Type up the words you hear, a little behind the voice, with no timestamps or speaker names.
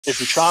If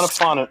you're trying to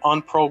find an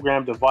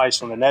unprogrammed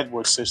device on the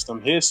network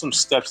system, here's some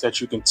steps that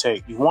you can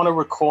take. You want to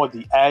record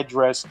the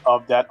address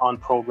of that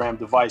unprogrammed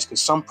device, because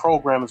some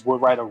programmers will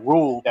write a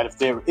rule that if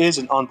there is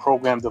an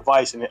unprogrammed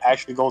device and it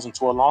actually goes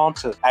into alarm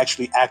to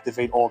actually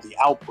activate all the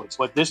outputs.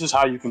 But this is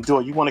how you can do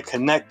it. You want to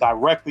connect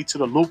directly to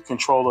the loop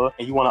controller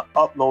and you want to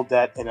upload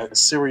that in a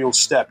serial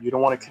step. You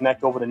don't want to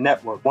connect over the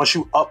network. Once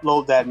you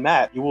upload that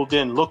map, you will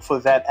then look for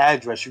that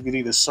address. You can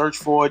either search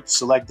for it,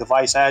 select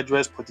device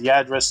address, put the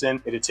address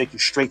in, it'll take you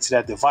straight to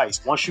that device.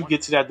 Once you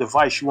get to that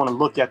device, you want to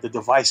look at the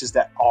devices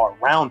that are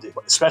around it,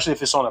 especially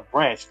if it's on a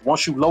branch.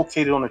 Once you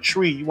locate it on a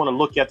tree, you want to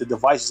look at the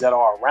devices that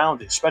are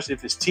around it, especially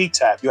if it's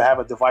T-tap. You have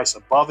a device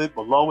above it,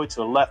 below it, to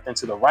the left, and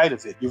to the right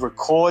of it. You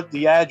record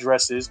the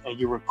addresses and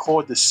you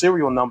record the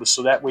serial numbers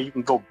so that way you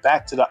can go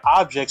back to the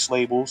objects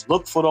labels,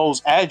 look for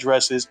those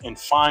addresses, and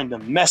find the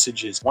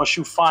messages. Once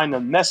you find the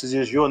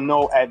messages, you'll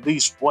know at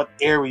least what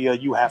area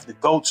you have to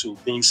go to.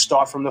 Then you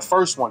start from the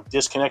first one,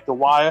 disconnect the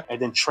wire, and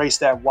then trace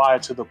that wire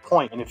to the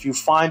point. And if you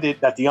find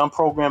it that the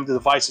unprogrammed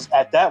device is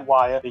at that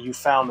wire, then you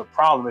found the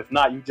problem. If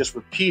not, you just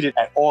repeat it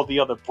at all the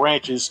other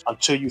branches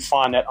until you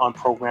find that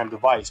unprogrammed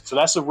device. So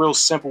that's a real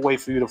simple way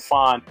for you to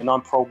find an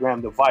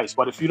unprogrammed device.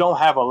 But if you don't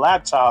have a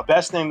laptop,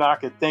 best thing that I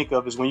could think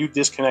of is when you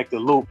disconnect the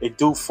loop, it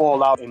do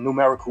fall out in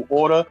numerical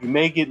order. You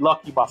may get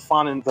lucky by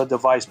finding the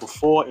device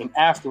before and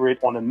after it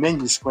on the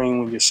menu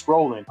screen when you're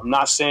scrolling. I'm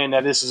not saying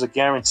that this is a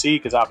guarantee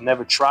because I've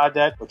never tried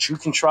that, but you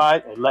can try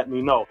it and let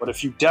me know. But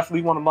if you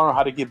definitely want to learn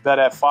how to get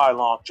better at fire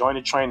alarm, join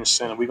the training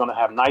center. We're going to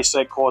have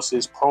NICET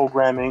courses,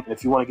 programming, and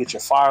if you want to get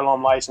your fire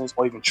alarm license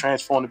or even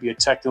transform to be a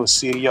tech to a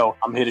CDO,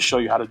 I'm here to show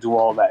you how to do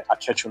all that. I'll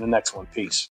catch you in the next one. Peace.